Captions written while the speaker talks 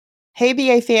Hey,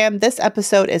 VA fam, this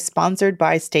episode is sponsored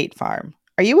by State Farm.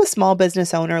 Are you a small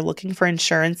business owner looking for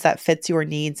insurance that fits your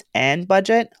needs and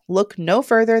budget? Look no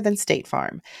further than State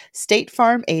Farm. State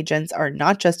Farm agents are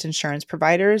not just insurance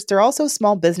providers, they're also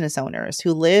small business owners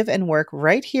who live and work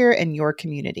right here in your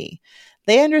community.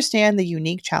 They understand the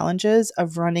unique challenges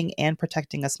of running and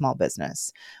protecting a small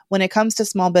business. When it comes to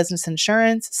small business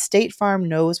insurance, State Farm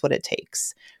knows what it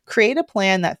takes. Create a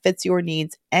plan that fits your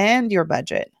needs and your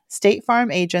budget. State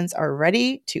Farm agents are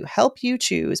ready to help you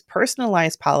choose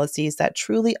personalized policies that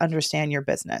truly understand your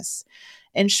business.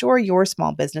 Insure your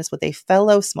small business with a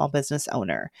fellow small business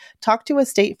owner. Talk to a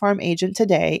State Farm agent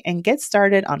today and get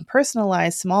started on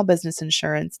personalized small business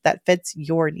insurance that fits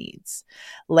your needs.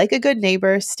 Like a good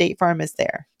neighbor, State Farm is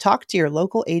there. Talk to your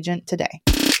local agent today.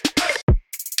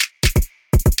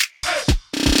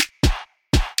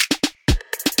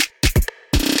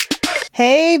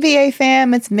 Hey, VA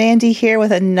fam, it's Mandy here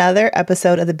with another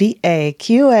episode of the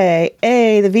VAQA.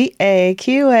 The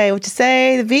VAQA. What you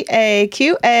say? The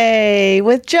VAQA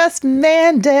with just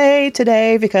Mandy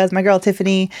today because my girl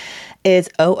Tiffany is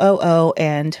OOO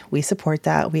and we support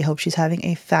that. We hope she's having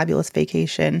a fabulous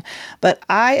vacation. But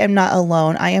I am not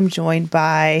alone. I am joined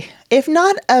by, if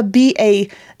not a BA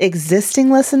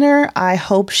existing listener, I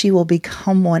hope she will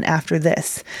become one after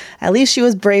this. At least she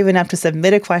was brave enough to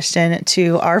submit a question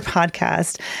to our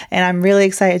podcast. And I'm really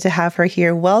excited to have her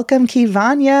here. Welcome,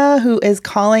 KeVonya, who is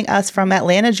calling us from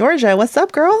Atlanta, Georgia. What's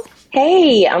up, girl?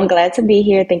 Hey, I'm glad to be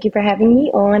here. Thank you for having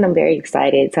me on. I'm very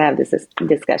excited to have this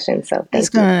discussion. So thank you.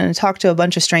 Just going to talk to a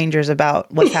bunch of strangers about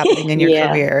what's happening in your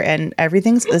career and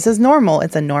this is normal.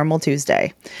 It's a normal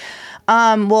Tuesday.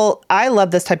 Well, I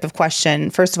love this type of question.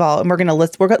 First of all, and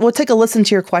we'll take a listen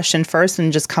to your question first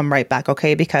and just come right back.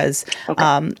 Okay. Because,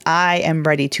 I am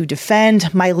ready to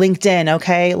defend my LinkedIn.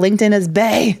 Okay. LinkedIn is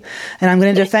bae and I'm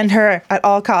going to defend her at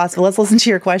all costs. But let's listen to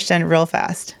your question real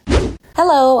fast.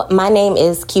 Hello, my name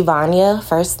is KeVonya.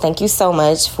 First, thank you so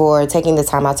much for taking the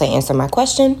time out to answer my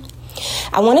question.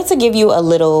 I wanted to give you a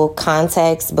little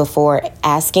context before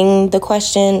asking the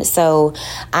question. So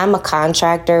I'm a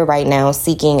contractor right now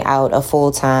seeking out a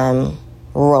full-time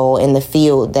role in the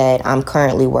field that I'm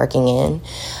currently working in.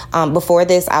 Before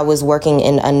this, I was working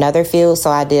in another field, so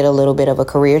I did a little bit of a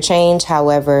career change.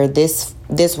 However, this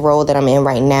role that I'm in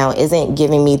right now isn't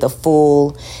giving me the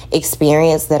full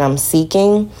experience that I'm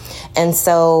seeking. And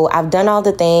so I've done all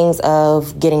the things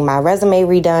of getting my resume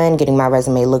redone, getting my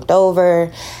resume looked over,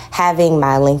 having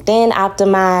my LinkedIn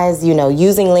optimized,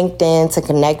 using LinkedIn to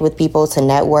connect with people, to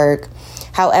network.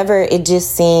 However, it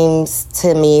just seems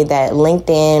to me that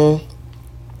LinkedIn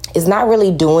is not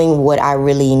really doing what I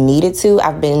really needed to.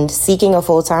 I've been seeking a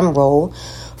full-time role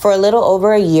for a little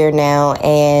over a year now,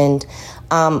 and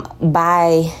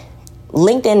by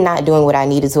LinkedIn not doing what I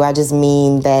needed to, I just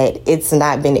mean that it's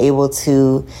not been able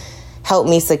to help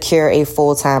me secure a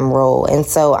full-time role. And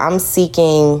so I'm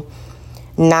seeking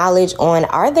knowledge on,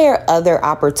 are there other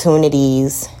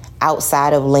opportunities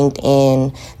outside of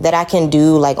LinkedIn that I can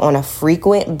do like on a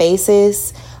frequent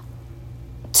basis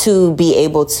to be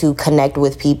able to connect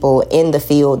with people in the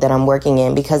field that I'm working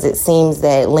in? Because it seems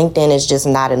that LinkedIn is just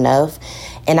not enough.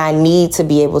 And I need to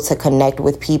be able to connect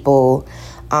with people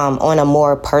on a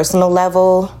more personal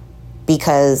level,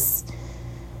 because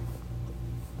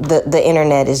the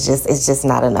internet is just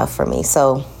not enough for me.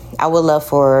 So I would love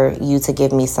for you to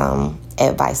give me some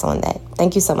advice on that.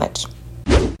 Thank you so much.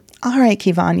 All right,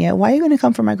 KeVonya, why are you going to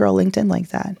come for my girl LinkedIn like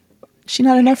that? Is she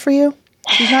not enough for you?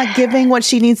 She's not giving what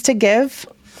she needs to give?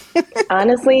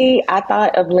 Honestly, I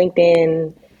thought of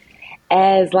LinkedIn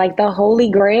as like the holy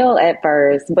grail at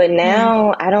first, but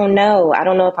now I don't know. I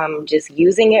don't know if I'm just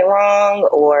using it wrong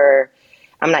or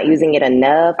I'm not using it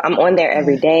enough. I'm on there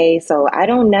every day, so I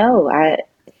don't know.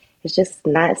 It's just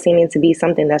not seeming to be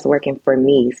something that's working for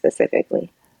me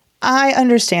specifically. I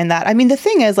understand that. I mean, the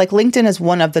thing is, like, LinkedIn is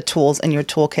one of the tools in your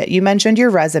toolkit. You mentioned your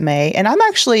resume, and I'm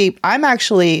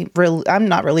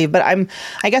not relieved, but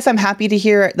I guess I'm happy to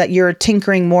hear that you're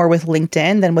tinkering more with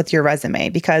LinkedIn than with your resume,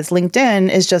 because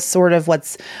LinkedIn is just sort of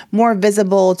what's more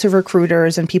visible to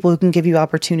recruiters and people who can give you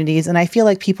opportunities. And I feel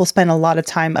like people spend a lot of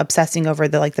time obsessing over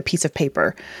the piece of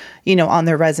paper, on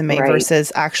their resume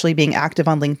versus actually being active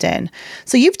on LinkedIn.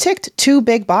 So you've ticked two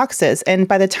big boxes. And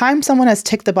by the time someone has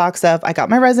ticked the box of, I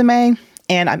got my resume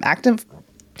and I'm active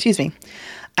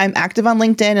on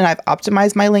LinkedIn and I've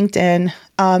optimized my LinkedIn.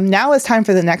 Now it's time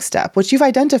for the next step, which you've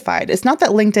identified. It's not that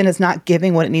LinkedIn is not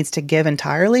giving what it needs to give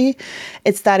entirely.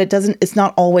 It's that it's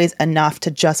not always enough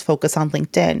to just focus on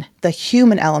LinkedIn. The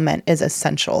human element is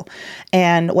essential.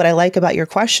 And what I like about your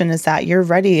question is that you're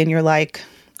ready and you're like,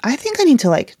 I think I need to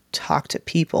like talk to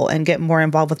people and get more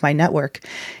involved with my network.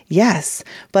 Yes,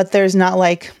 but there's not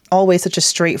like always such a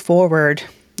straightforward,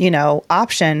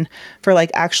 option for like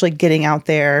actually getting out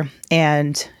there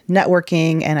and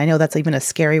networking. And I know that's even a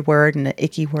scary word and an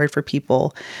icky word for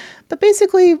people, but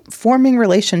basically forming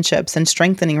relationships and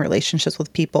strengthening relationships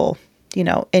with people,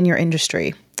 in your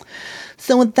industry.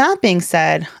 So with that being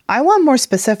said, I want more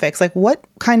specifics. Like what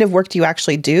kind of work do you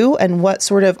actually do and what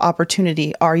sort of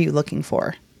opportunity are you looking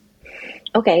for?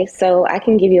 Okay, so I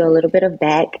can give you a little bit of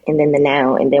back and then the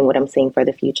now and then what I'm seeing for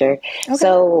the future. Okay.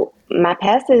 So my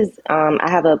past is, I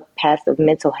have a past of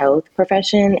mental health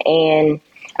profession and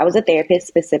I was a therapist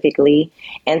specifically.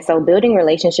 And so building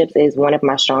relationships is one of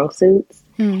my strong suits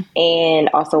and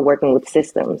also working with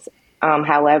systems.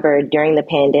 However, during the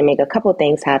pandemic, a couple of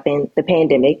things happened. The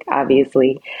pandemic,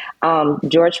 obviously,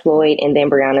 George Floyd and then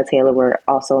Breonna Taylor were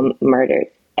also murdered.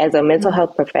 As a mental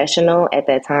health professional at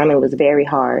that time, it was very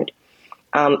hard.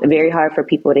 Very hard for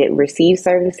people to receive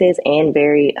services and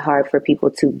very hard for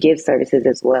people to give services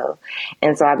as well.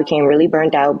 And so I became really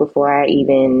burnt out before I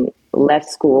even left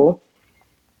school.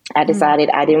 I decided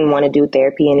I didn't want to do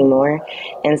therapy anymore.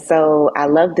 And so I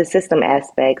loved the system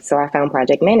aspect. So I found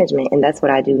project management and that's what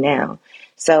I do now.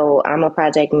 So I'm a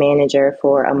project manager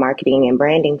for a marketing and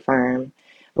branding firm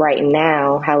right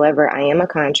now. However, I am a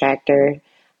contractor.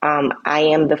 I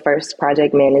am the first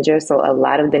project manager, so a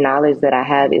lot of the knowledge that I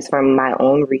have is from my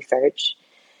own research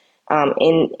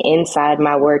inside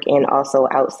my work and also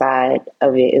outside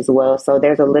of it as well. So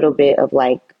there's a little bit of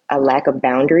like a lack of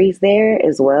boundaries there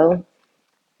as well,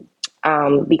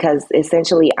 because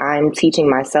essentially I'm teaching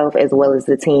myself as well as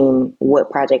the team what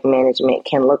project management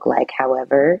can look like.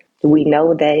 However, we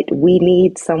know that we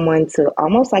need someone to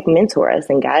almost like mentor us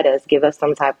and guide us, give us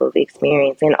some type of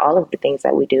experience in all of the things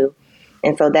that we do.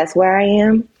 And so that's where I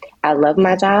am. I love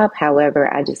my job.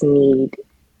 However, I just need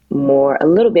a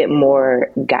little bit more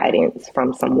guidance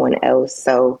from someone else.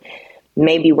 So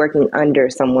maybe working under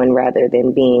someone rather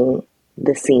than being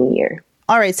the senior.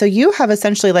 All right. So you have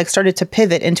essentially like started to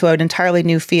pivot into an entirely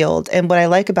new field. And what I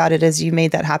like about it is you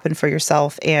made that happen for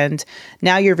yourself. And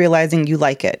now you're realizing you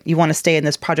like it. You want to stay in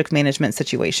this project management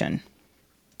situation.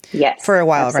 Yes. For a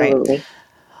while, absolutely. Right?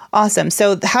 Awesome.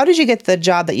 So how did you get the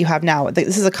job that you have now?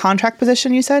 This is a contract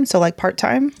position, you said? So like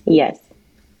part-time? Yes.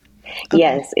 Okay.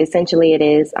 Yes, essentially it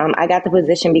is. I got the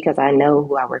position because I know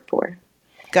who I work for.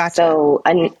 Gotcha. So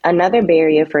another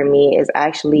barrier for me is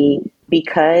actually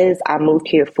because I moved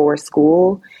here for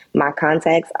school, my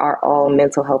contacts are all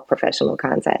mental health professional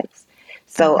contacts.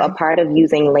 So a part of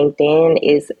using LinkedIn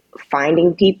is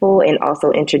finding people and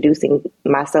also introducing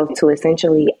myself to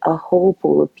essentially a whole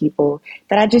pool of people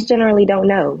that I just generally don't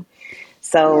know.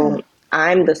 So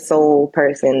I'm the sole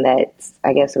person that's,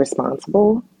 I guess,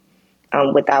 responsible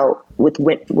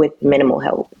with minimal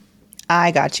help.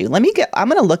 I got you. I'm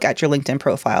going to look at your LinkedIn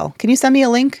profile. Can you send me a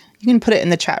link? You can put it in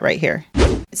the chat right here.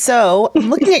 So I'm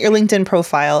looking at your LinkedIn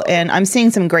profile and I'm seeing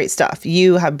some great stuff.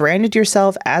 You have branded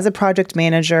yourself as a project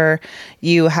manager.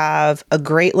 You have a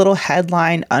great little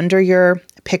headline under your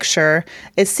picture.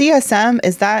 Is CSM,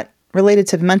 is that related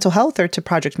to mental health or to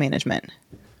project management?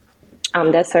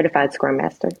 That's Certified Scrum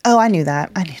Master. Oh, I knew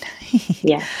that.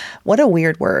 Yeah. What a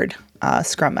weird word,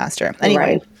 Scrum Master. Anyway.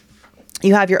 Right.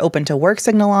 You have your open to work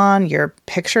signal on, your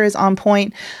picture is on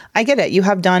point. I get it. You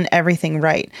have done everything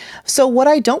right. So what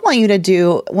I don't want you to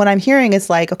do, what I'm hearing is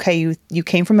like, okay, you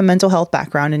came from a mental health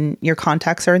background and your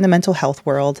contacts are in the mental health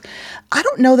world. I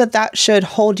don't know that should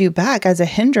hold you back as a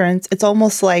hindrance. It's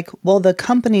almost like, well, the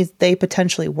companies they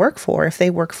potentially work for, if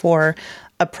they work for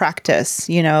a practice,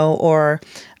 or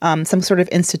some sort of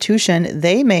institution,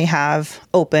 they may have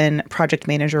open project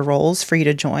manager roles for you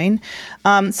to join.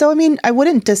 So, I mean, I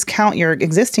wouldn't discount your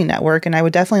existing network and I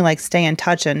would definitely like stay in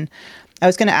touch. And I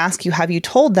was going to ask you, have you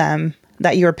told them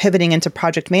that you're pivoting into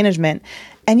project management?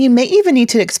 And you may even need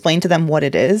to explain to them what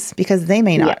it is because they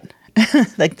may not,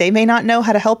 like they may not know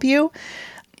how to help you.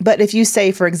 But if you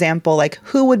say, for example, like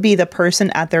who would be the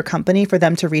person at their company for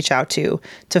them to reach out to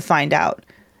find out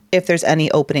if there's any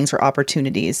openings or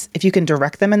opportunities, if you can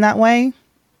direct them in that way,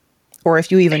 or if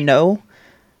you even know,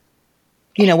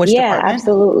 which department? Yeah,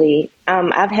 absolutely.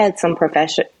 I've had some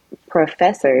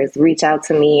professors reach out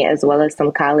to me as well as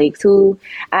some colleagues who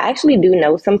I actually do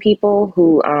know some people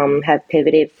who have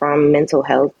pivoted from mental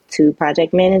health to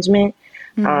project management.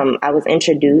 I was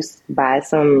introduced by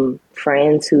some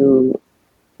friends who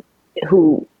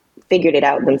figured it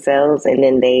out themselves and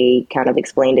then they kind of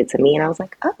explained it to me and I was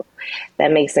like, oh,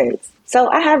 that makes sense. So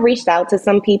I have reached out to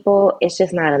some people. It's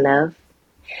just not enough.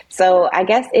 So I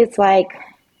guess it's like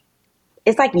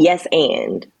yes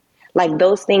and like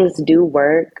those things do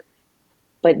work,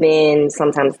 but then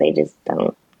sometimes they just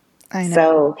don't. I know.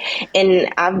 So,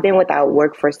 and I've been without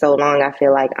work for so long, I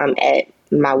feel like I'm at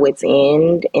my wit's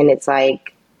end, and it's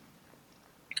like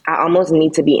I almost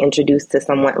need to be introduced to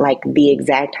someone like the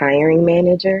exact hiring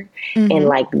manager, and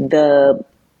like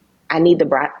I need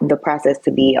the process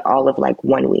to be all of like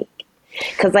 1 week.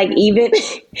 Cause like even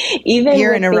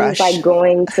You're with in a things rush. like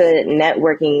going to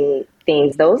networking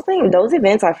things, those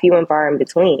events are few and far in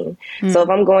between. So if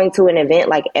I'm going to an event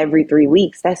like every 3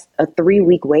 weeks, that's a 3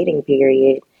 week waiting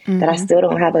period that I still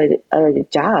don't have a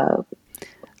job.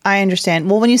 I understand.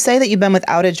 Well, when you say that you've been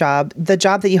without a job, the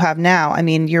job that you have now, I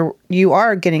mean, you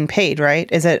are getting paid,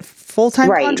 right? Is it full-time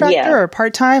Right, contractor yeah. or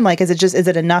part-time? Like, is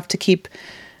it enough to keep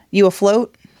you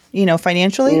afloat,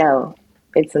 financially? No,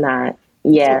 it's not. So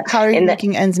Yeah. how are you And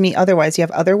making ends meet otherwise? You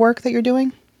have other work that you're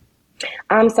doing?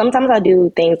 sometimes I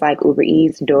do things like Uber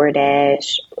Eats,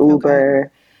 DoorDash,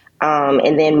 Uber.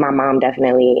 And then my mom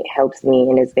definitely helps me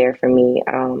and is there for me.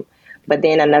 But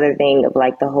then another thing of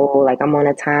like the whole, like I'm on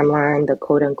a timeline, the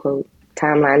quote unquote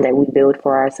timeline that we build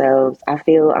for ourselves. I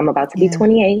feel I'm about to be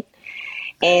 28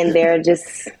 and there are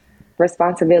just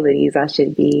responsibilities I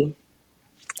should be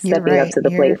You're stepping up right. to the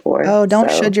plate for. Oh, don't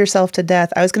So, should yourself to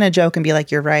death. I was going to joke and be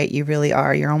like, you're right. You really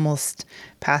are. You're almost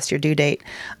past your due date,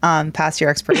 past your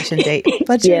expiration date,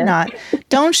 but you're yeah. not.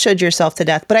 Don't should yourself to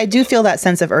death. But I do feel that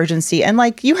sense of urgency. And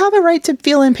like, you have a right to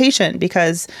feel impatient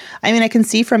because I mean, I can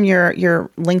see from your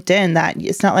LinkedIn that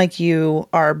it's not like you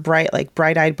are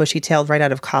bright-eyed, bushy-tailed right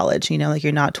out of college, like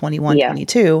you're not 21, Yeah.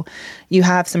 22. You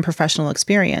have some professional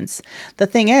experience. The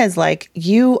thing is, like,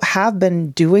 you have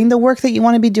been doing the work that you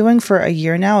want to be doing for a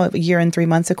year now, a year and 3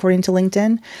 months, according to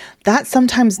LinkedIn. That's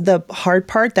sometimes the hard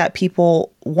part that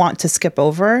people want to skip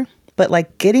over. But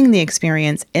like getting the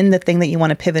experience in the thing that you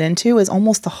want to pivot into is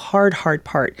almost the hard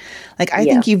part. Like, I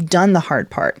think you've done the hard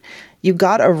part. You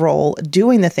got a role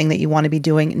doing the thing that you want to be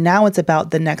doing. Now it's about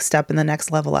the next step and the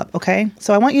next level up. Okay.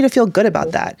 So I want you to feel good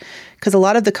about that because a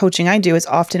lot of the coaching I do is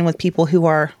often with people who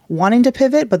are wanting to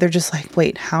pivot, but they're just like,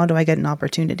 wait, how do I get an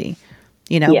opportunity?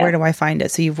 Where do I find it?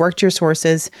 So you've worked your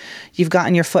sources, you've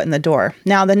gotten your foot in the door.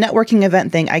 Now, the networking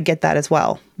event thing, I get that as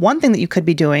well. One thing that you could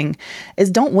be doing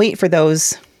is don't wait for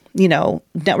those,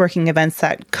 networking events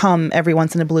that come every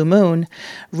once in a blue moon.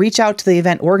 Reach out to the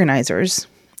event organizers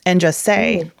and just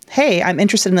say, hey, I'm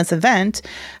interested in this event.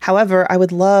 However, I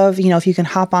would love, if you can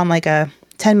hop on like a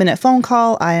 10-minute phone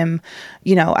call. I'm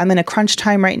in a crunch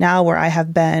time right now where I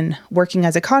have been working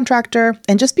as a contractor,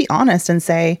 and just be honest and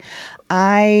say,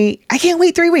 I can't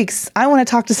wait 3 weeks. I want to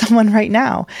talk to someone right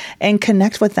now and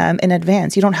connect with them in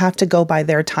advance. You don't have to go by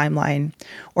their timeline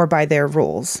or by their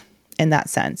rules in that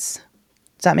sense.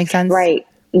 Does that make sense? Right.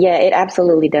 Yeah, it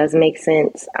absolutely does make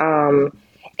sense.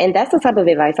 And that's the type of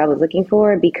advice I was looking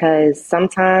for because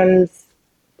sometimes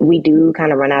we do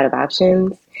kind of run out of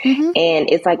options. And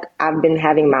it's like I've been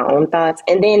having my own thoughts.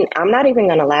 And then I'm not even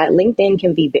going to lie, LinkedIn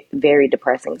can be very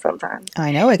depressing sometimes.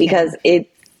 I know it because it's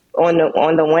on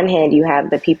the one hand, you have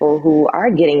the people who are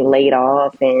getting laid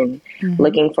off and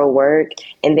looking for work.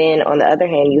 And then on the other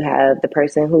hand, you have the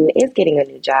person who is getting a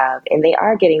new job and they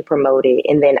are getting promoted.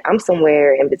 And then I'm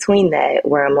somewhere in between that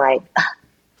where I'm like,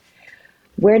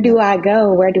 where do I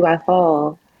go? Where do I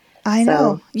fall? I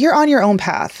know. You're on your own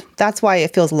path. That's why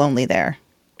it feels lonely there.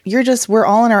 We're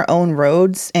all on our own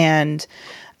roads. And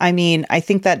I mean, I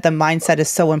think that the mindset is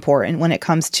so important when it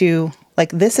comes to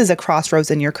like, this is a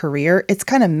crossroads in your career.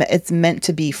 It's meant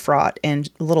to be fraught and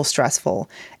a little stressful.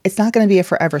 It's not going to be a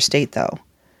forever state though.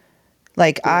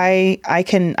 Like I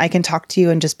can talk to you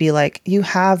and just be like, you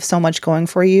have so much going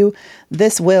for you.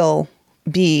 This will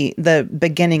be the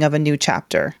beginning of a new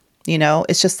chapter.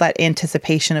 It's just that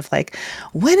anticipation of like,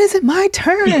 when is it my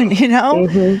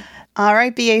turn? All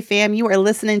right, BA fam, you are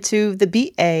listening to the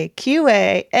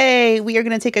BAQA. We are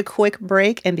going to take a quick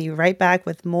break and be right back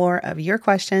with more of your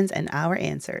questions and our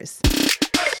answers.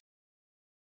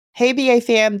 Hey, BA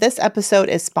fam, this episode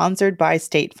is sponsored by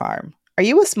State Farm. Are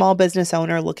you a small business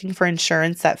owner looking for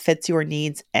insurance that fits your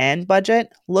needs and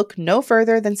budget? Look no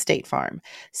further than State Farm.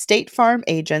 State Farm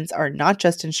agents are not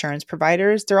just insurance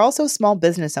providers, they're also small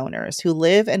business owners who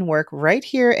live and work right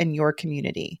here in your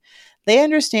community. They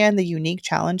understand the unique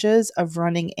challenges of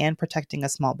running and protecting a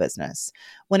small business.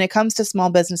 When it comes to small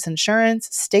business insurance,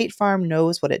 State Farm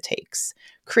knows what it takes.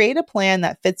 Create a plan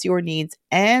that fits your needs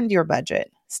and your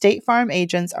budget. State Farm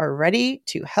agents are ready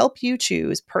to help you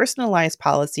choose personalized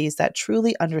policies that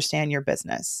truly understand your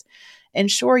business.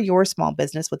 Insure your small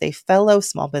business with a fellow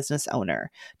small business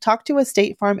owner. Talk to a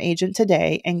State Farm agent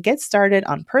today and get started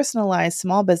on personalized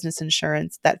small business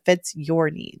insurance that fits your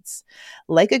needs.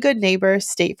 Like a good neighbor,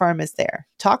 State Farm is there.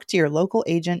 Talk to your local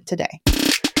agent today.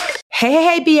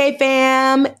 Hey, BA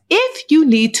fam. If you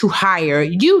need to hire,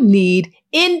 you need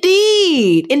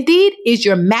Indeed. Indeed is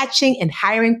your matching and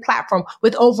hiring platform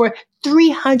with over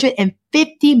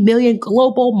 350 million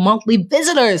global monthly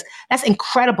visitors. That's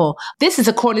incredible. This is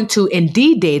according to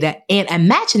Indeed data and a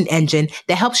matching engine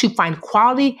that helps you find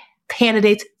quality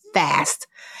candidates fast.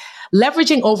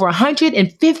 Leveraging over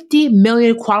 150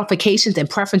 million qualifications and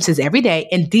preferences every day,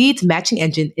 Indeed's matching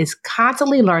engine is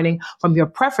constantly learning from your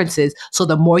preferences. So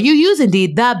the more you use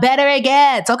Indeed, the better it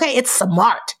gets. Okay, it's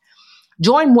smart.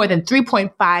 Join more than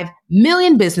 3.5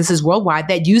 million businesses worldwide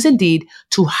that use Indeed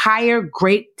to hire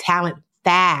great talent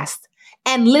fast.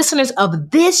 And listeners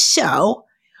of this show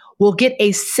will get a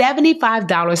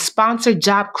 $75 sponsored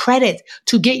job credit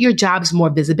to get your jobs more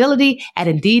visibility at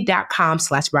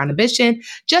Indeed.com/BrownAmbition.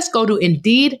 Just go to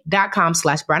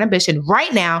Indeed.com/BrownAmbition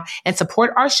right now and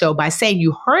support our show by saying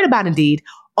you heard about Indeed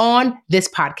on this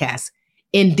podcast.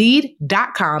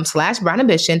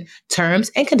 Indeed.com/BrownAmbition.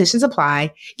 Terms and conditions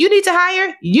apply. You need to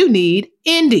hire, you need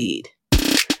Indeed.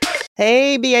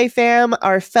 Hey, BA fam,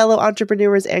 our fellow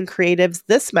entrepreneurs and creatives,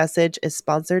 this message is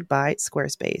sponsored by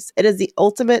Squarespace. It is the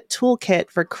ultimate toolkit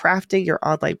for crafting your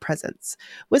online presence.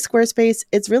 With Squarespace,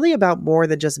 it's really about more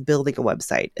than just building a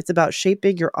website. It's about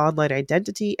shaping your online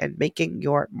identity and making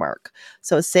your mark.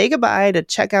 So say goodbye to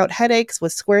checkout headaches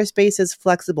with Squarespace's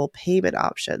flexible payment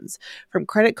options. From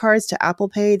credit cards to Apple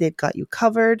Pay, they've got you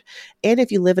covered. And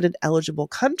if you live in an eligible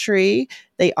country,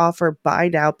 they offer buy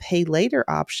now, pay later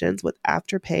options with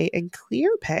Afterpay and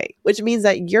ClearPay, which means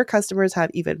that your customers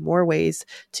have even more ways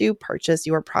to purchase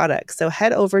your products. So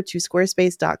head over to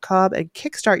squarespace.com and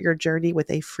kickstart your journey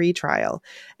with a free trial.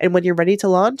 And when you're ready to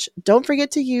launch, don't forget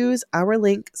to use our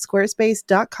link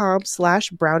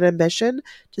squarespace.com/brownambition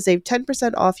to save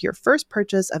 10% off your first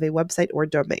purchase of a website or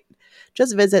domain.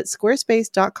 Just visit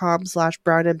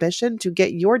squarespace.com/brownambition to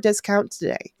get your discount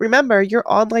today. Remember, your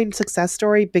online success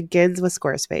story begins with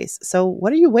Squarespace. So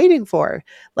what are you waiting for?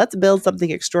 Let's build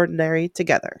something extraordinary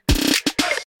together.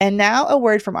 And now a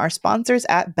word from our sponsors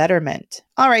at Betterment.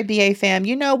 All right, BA fam,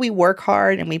 you know we work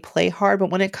hard and we play hard, but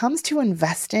when it comes to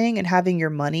investing and having your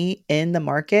money in the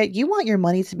market, you want your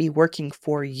money to be working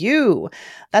for you.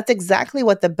 That's exactly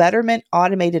what the Betterment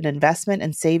automated investment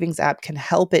and savings app can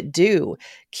help it do.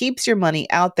 Keeps your money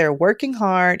out there working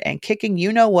hard and kicking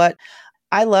you know what.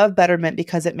 I love Betterment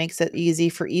because it makes it easy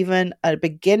for even a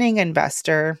beginning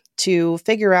investor to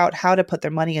figure out how to put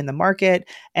their money in the market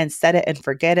and set it and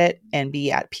forget it and be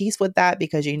at peace with that,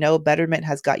 because you know Betterment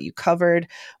has got you covered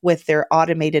with their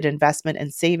automated investment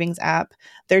and savings app.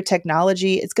 Their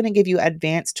technology is going to give you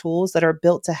advanced tools that are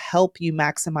built to help you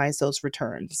maximize those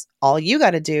returns. All you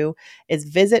got to do is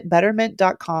visit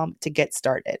betterment.com to get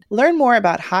started. Learn more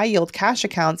about high yield cash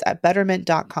accounts at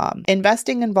betterment.com.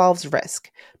 Investing involves risk.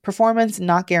 Performance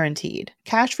not guaranteed.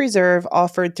 Cash reserve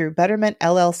offered through Betterment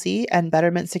LLC and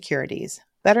Betterment Securities.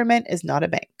 Betterment is not a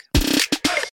bank.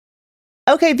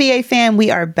 Okay, BA fam, we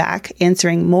are back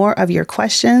answering more of your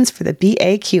questions for the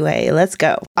BAQA. Let's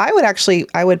go. I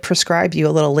would prescribe you a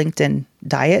little LinkedIn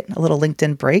diet, a little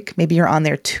LinkedIn break. Maybe you're on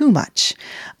there too much.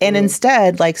 And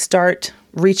instead, start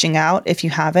reaching out if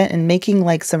you haven't and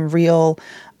making some real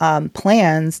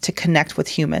plans to connect with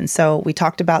humans. So we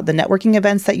talked about the networking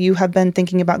events that you have been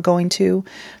thinking about going to,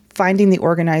 finding the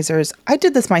organizers. I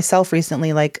did this myself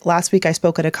recently. Last week I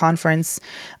spoke at a conference.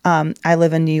 I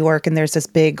live in New York, and there's this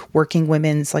big working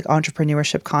women's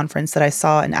entrepreneurship conference that I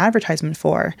saw an advertisement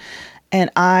for. And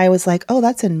I was like, oh,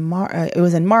 that's in March. It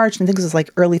was in March. And I think it was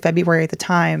early February at the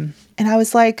time. And I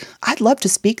was like, I'd love to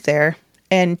speak there.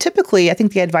 And typically I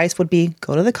think the advice would be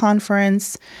go to the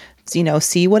conference,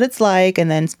 see what it's like, and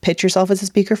then pitch yourself as a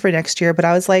speaker for next year. But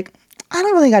I was like, I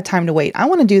don't really got time to wait. I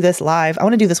want to do this live. I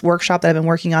want to do this workshop that I've been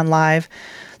working on live.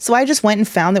 So I just went and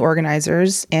found the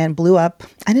organizers and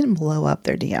I didn't blow up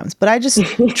their DMs, but I just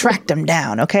tracked them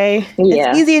down. Okay.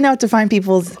 Yeah. It's easy enough to find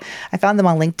I found them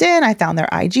on LinkedIn. I found their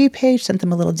IG page, sent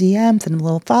them a little DM, sent them a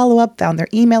little follow-up, found their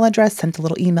email address, sent a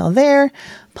little email there.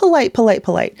 Polite.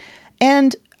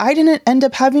 And I didn't end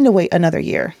up having to wait another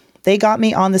year. They got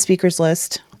me on the speakers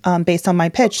list based on my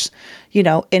pitch.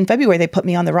 In February, they put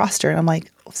me on the roster, and I'm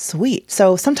like, sweet.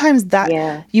 So sometimes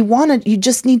you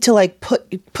just need to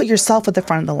put yourself at the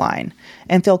front of the line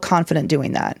and feel confident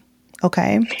doing that.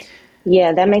 Okay.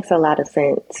 Yeah, that makes a lot of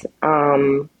sense.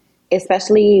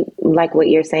 Especially what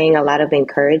you're saying, a lot of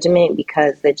encouragement,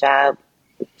 because the job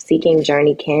seeking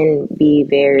journey can be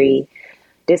very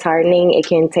disheartening. It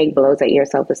can take blows at your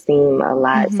self-esteem a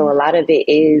lot. Mm-hmm. So a lot of it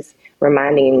is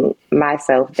reminding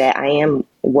myself that I am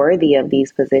worthy of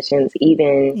these positions,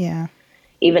 even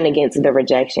against the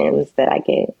rejections that I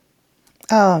get.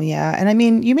 Oh, yeah. And I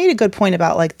mean, you made a good point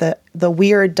about like the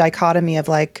weird dichotomy of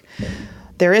like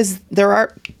there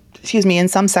are in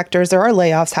some sectors there are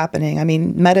layoffs happening. I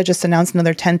mean, Meta just announced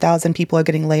another 10,000 people are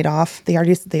getting laid off. They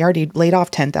already laid off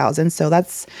 10,000. So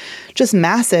that's just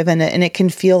massive, and it can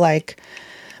feel like,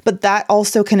 but that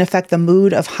also can affect the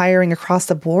mood of hiring across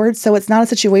the board. So it's not a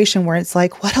situation where it's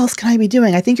like, what else can I be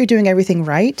doing? I think you're doing everything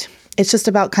right. It's just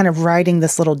about kind of riding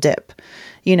this little dip.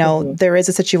 There is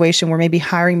a situation where maybe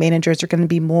hiring managers are going to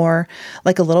be more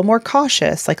like a little more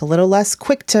cautious, like a little less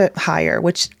quick to hire,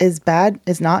 which is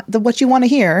not what you want to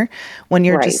hear when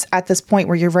you're just at this point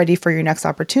where you're ready for your next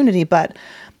opportunity. But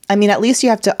I mean, at least you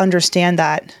have to understand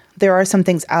that there are some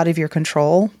things out of your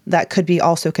control that could be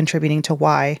also contributing to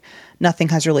why nothing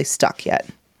has really stuck yet.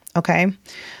 Okay.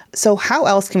 So how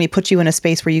else can we put you in a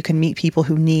space where you can meet people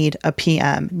who need a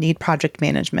PM, need project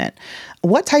management?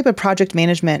 What type of project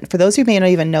management, for those who may not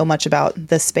even know much about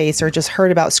this space or just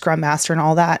heard about Scrum Master and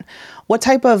all that, what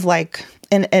type of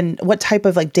what type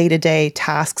of like day-to-day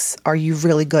tasks are you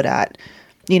really good at,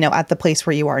 at the place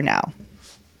where you are now?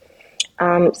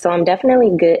 So I'm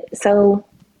definitely good. So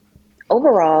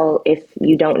overall, if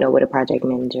you don't know what a project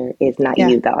manager is, not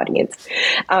you, the audience,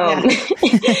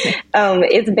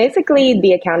 it's basically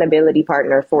the accountability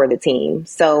partner for the team.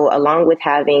 So along with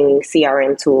having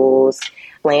CRM tools,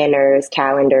 planners,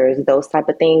 calendars, those type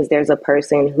of things, there's a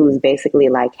person who's basically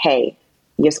like, hey,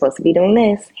 you're supposed to be doing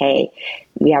this. Hey,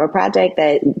 we have a project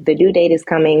that the due date is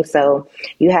coming. So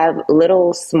you have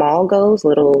little small goals,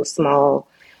 little small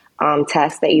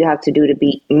tasks that you have to do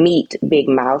to meet big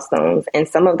milestones. And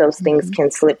some of those things can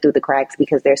slip through the cracks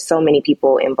because there's so many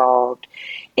people involved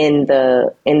in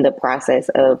the process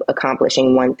of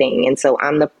accomplishing one thing. And so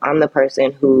I'm the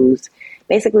person who's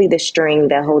basically the string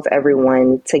that holds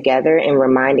everyone together and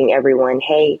reminding everyone,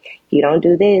 hey, you don't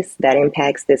do this, that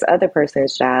impacts this other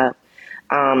person's job,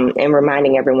 and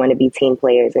reminding everyone to be team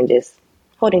players and just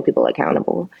holding people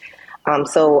accountable.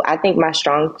 So I think my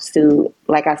strong suit,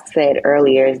 like I said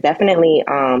earlier, is definitely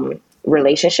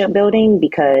relationship building,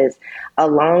 because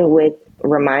along with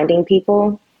reminding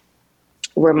people,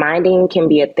 reminding can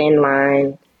be a thin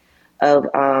line of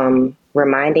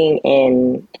reminding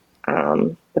and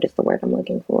what is the word I'm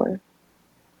looking for?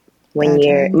 When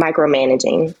you're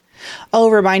micromanaging. Oh,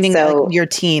 reminding like your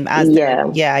team as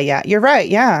yeah. You're right.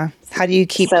 Yeah. How do you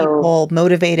keep people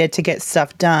motivated to get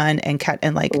stuff done and check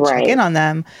in on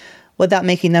them without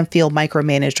making them feel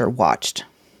micromanaged or watched?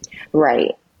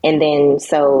 Right. And then,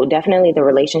 so definitely the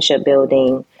relationship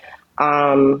building,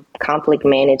 conflict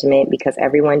management, because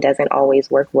everyone doesn't always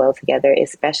work well together,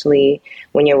 especially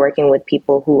when you're working with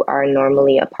people who are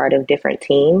normally a part of different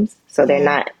teams. So they're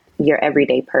not your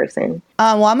everyday person.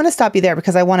 Well, I'm going to stop you there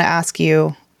because I want to ask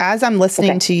you, as I'm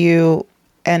listening to you,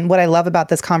 and what I love about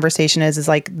this conversation is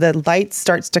like the light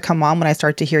starts to come on when I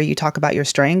start to hear you talk about your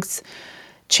strengths.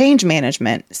 Change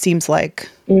management seems like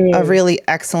a really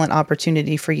excellent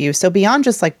opportunity for you. So beyond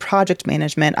just like project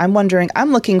management, I'm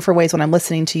looking for ways when I'm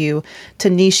listening to you to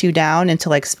niche you down into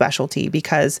like specialty,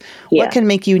 because what can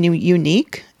make you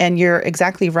unique? And you're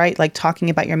exactly right, like talking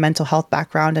about your mental health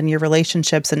background and your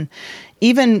relationships, and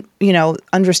even,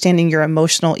 understanding your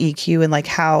emotional EQ and like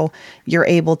how you're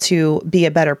able to be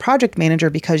a better project manager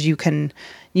because you can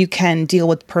deal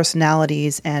with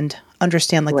personalities and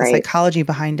understand like the psychology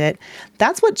behind it.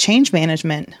 That's what change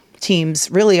management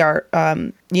teams really are,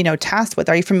 tasked with.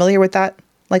 Are you familiar with that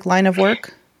like line of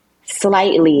work?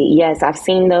 Slightly, yes. I've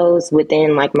seen those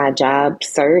within like my job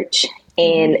search.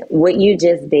 And what you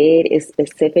just did is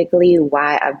specifically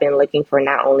why I've been looking for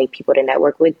not only people to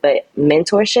network with, but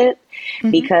mentorship,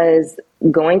 because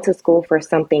going to school for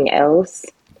something else,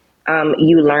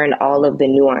 you learn all of the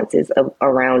nuances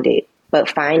around it. But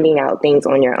finding out things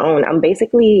on your own, I'm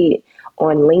basically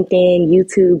on LinkedIn,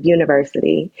 YouTube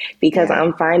University, because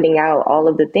I'm finding out all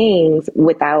of the things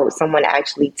without someone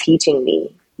actually teaching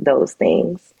me those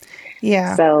things.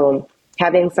 Yeah. So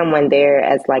having someone there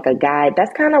as like a guide,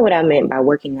 that's kind of what I meant by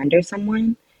working under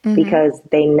someone, because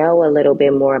they know a little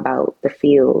bit more about the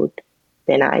field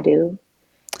than I do.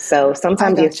 So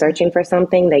sometimes you're searching for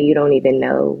something that you don't even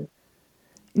know.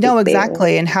 No,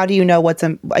 exactly. And how do you know what's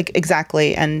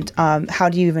exactly? And how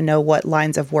do you even know what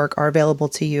lines of work are available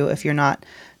to you if you're not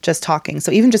just talking?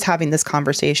 So even just having this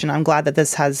conversation, I'm glad that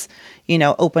this has,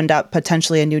 opened up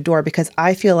potentially a new door, because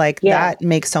I feel like that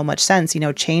makes so much sense.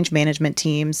 Change management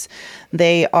teams,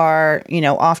 they are,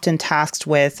 often tasked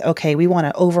with, okay, we want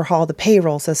to overhaul the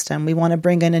payroll system. We want to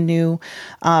bring in a new,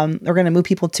 we're going to move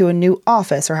people to a new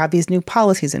office or have these new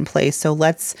policies in place. So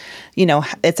let's,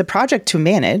 it's a project to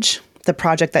manage, the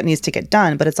project that needs to get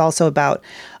done, but it's also about,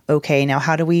 okay, now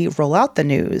how do we roll out the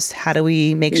news? How do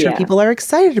we make sure people are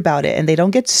excited about it and they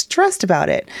don't get stressed about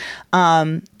it?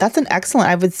 That's an excellent,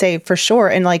 I would say, for sure.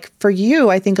 And like for you,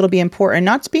 I think it'll be important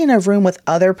not to be in a room with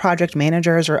other project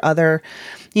managers or other,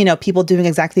 people doing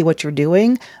exactly what you're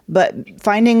doing, but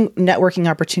finding networking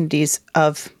opportunities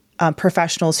of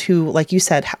professionals who, like you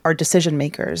said, are decision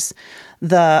makers,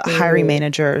 the hiring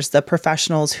managers, the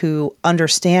professionals who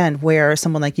understand where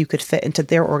someone like you could fit into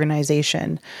their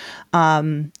organization.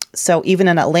 So even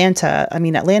in Atlanta,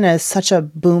 Atlanta is such a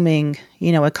booming,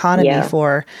 economy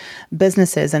for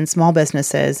businesses and small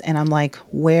businesses. And I'm like,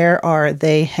 where are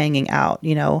they hanging out?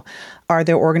 Are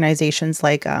there organizations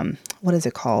like, what is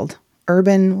it called?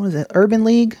 Urban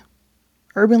League?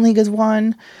 Urban League is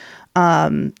one.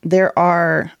 I'm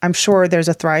sure there's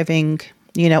a thriving,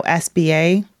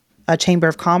 SBA, a Chamber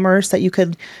of Commerce that you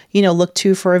could, look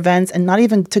to for events, and not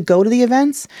even to go to the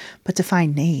events, but to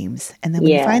find names. And then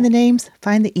when you find the names,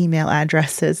 find the email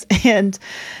addresses and,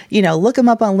 look them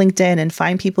up on LinkedIn and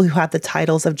find people who have the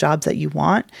titles of jobs that you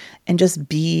want, and just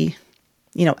be,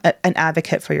 an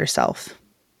advocate for yourself,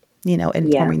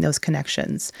 and forming those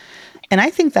connections. And I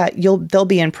think that they'll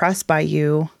be impressed by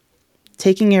you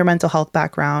taking your mental health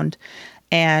background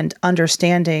and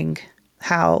understanding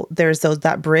how there's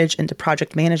that bridge into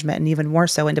project management, and even more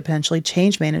so into potentially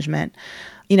change management.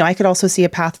 I could also see a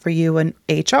path for you in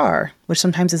HR, which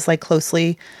sometimes is like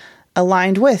closely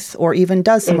aligned with, or even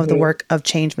does some of the work of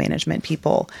change management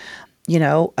people,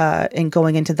 and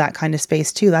going into that kind of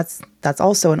space too. That's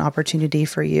also an opportunity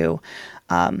for you.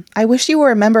 I wish you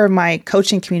were a member of my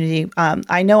coaching community.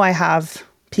 I know I have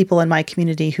people in my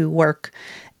community who work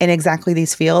in exactly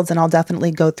these fields, and I'll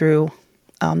definitely go through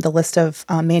the list of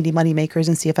Mandy Moneymakers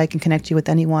and see if I can connect you with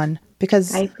anyone,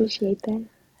 because I appreciate that.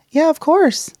 Yeah, of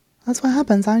course. That's what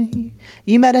happens.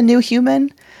 You met a new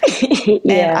human,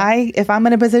 and if I'm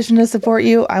in a position to support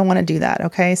you, I want to do that.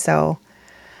 Okay. So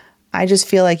I just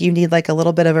feel like you need like a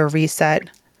little bit of a reset.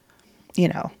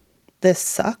 This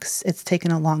sucks. It's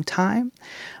taken a long time,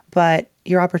 but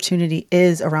your opportunity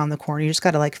is around the corner. You just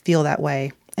got to like feel that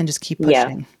way and just keep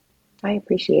pushing. Yeah. I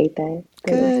appreciate that.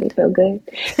 That Good. makes me feel good.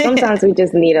 Sometimes we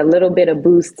just need a little bit of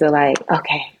boost to like,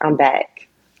 okay, I'm back.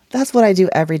 That's what I do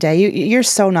every day. You're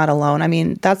so not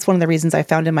alone. That's one of the reasons I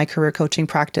founded my career coaching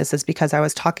practice, is because I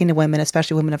was talking to women,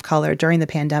 especially women of color, during the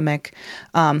pandemic,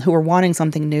 who were wanting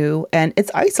something new. And it's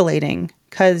isolating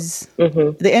because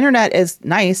the internet is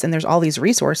nice and there's all these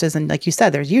resources. And like you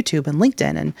said, there's YouTube and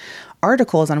LinkedIn and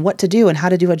articles on what to do and how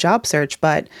to do a job search.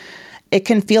 But it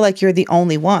can feel like you're the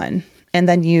only one. And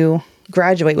then you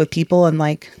graduate with people and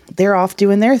like they're off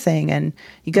doing their thing, and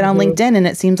you get on LinkedIn and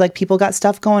it seems like people got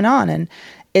stuff going on, and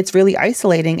it's really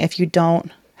isolating if you don't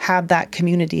have that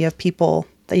community of people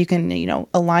that you can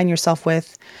align yourself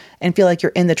with and feel like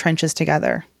you're in the trenches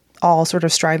together, all sort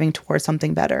of striving towards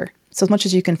something better. So as much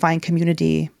as you can find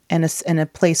community and in a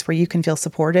place where you can feel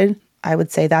supported, I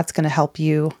would say that's going to help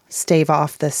you stave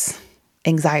off this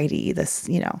anxiety, this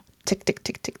tick tick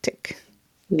tick tick tick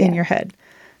in your head.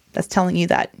 That's telling you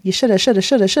that you shoulda.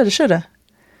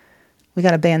 We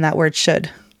got to ban that word should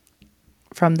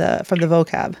from the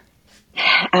vocab.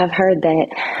 I've heard that.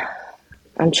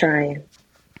 I'm trying.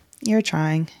 You're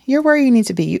trying. You're where you need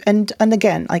to be. And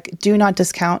again, like, do not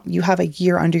discount. You have a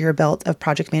year under your belt of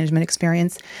project management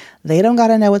experience. They don't got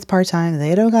to know it's part-time.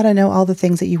 They don't got to know all the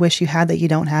things that you wish you had that you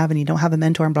don't have, and you don't have a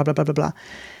mentor and blah, blah, blah, blah, blah.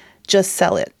 Just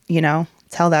sell it,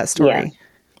 tell that story. Yeah.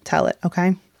 Tell it.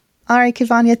 Okay. All right,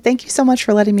 KeVonya, thank you so much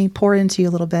for letting me pour into you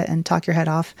a little bit and talk your head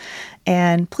off.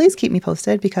 And please keep me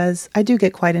posted, because I do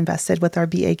get quite invested with our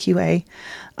BAQA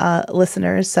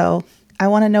listeners. So I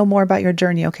want to know more about your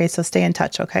journey. Okay. So stay in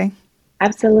touch. Okay.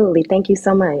 Absolutely. Thank you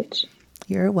so much.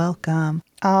 You're welcome.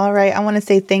 All right. I want to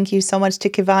say thank you so much to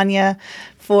KeVonya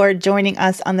for joining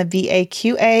us on the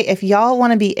BAQA. If y'all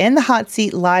want to be in the hot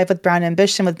seat live with Brown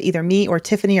Ambition with either me or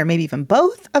Tiffany, or maybe even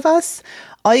both of us,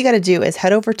 all you got to do is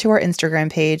head over to our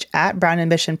Instagram page at Brown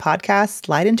Ambition Podcast,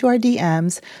 slide into our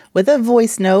DMs with a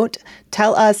voice note.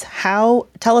 Tell us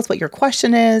what your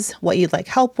question is, what you'd like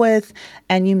help with,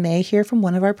 and you may hear from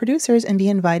one of our producers and be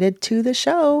invited to the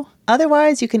show.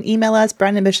 Otherwise, you can email us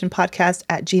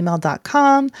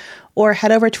brownambitionpodcast@gmail.com, or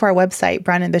head over to our website,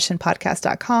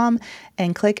 brownambitionpodcast.com,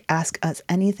 and click Ask Us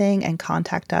Anything and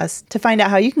contact us to find out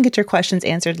how you can get your questions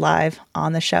answered live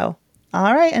on the show.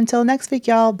 All right, until next week,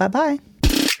 y'all. Bye-bye.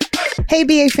 Hey,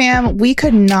 BA fam, we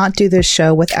could not do this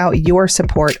show without your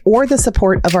support or the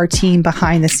support of our team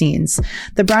behind the scenes.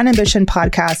 The Brown Ambition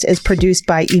podcast is produced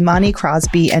by Imani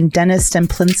Crosby, and Dennis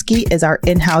Stemplinsky is our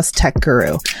in-house tech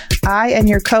guru. I am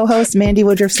your co-host, Mandy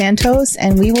Woodruff Santos,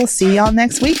 and we will see y'all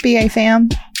next week, BA fam.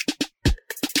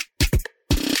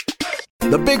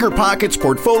 The Bigger Pockets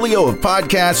portfolio of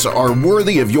podcasts are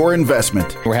worthy of your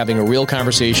investment. We're having a real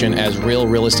conversation as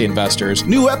real estate investors.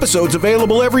 New episodes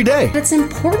available every day. It's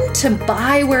important to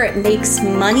buy where it makes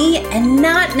money and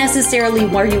not necessarily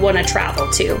where you want to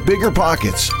travel to. Bigger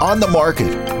Pockets, On the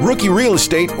Market, Rookie Real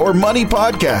Estate, or Money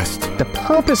Podcast. The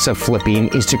purpose of flipping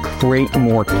is to create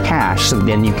more cash so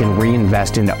then you can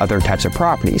reinvest into other types of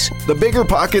properties. The Bigger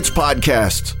Pockets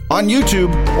Podcast on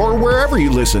YouTube or wherever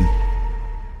you listen.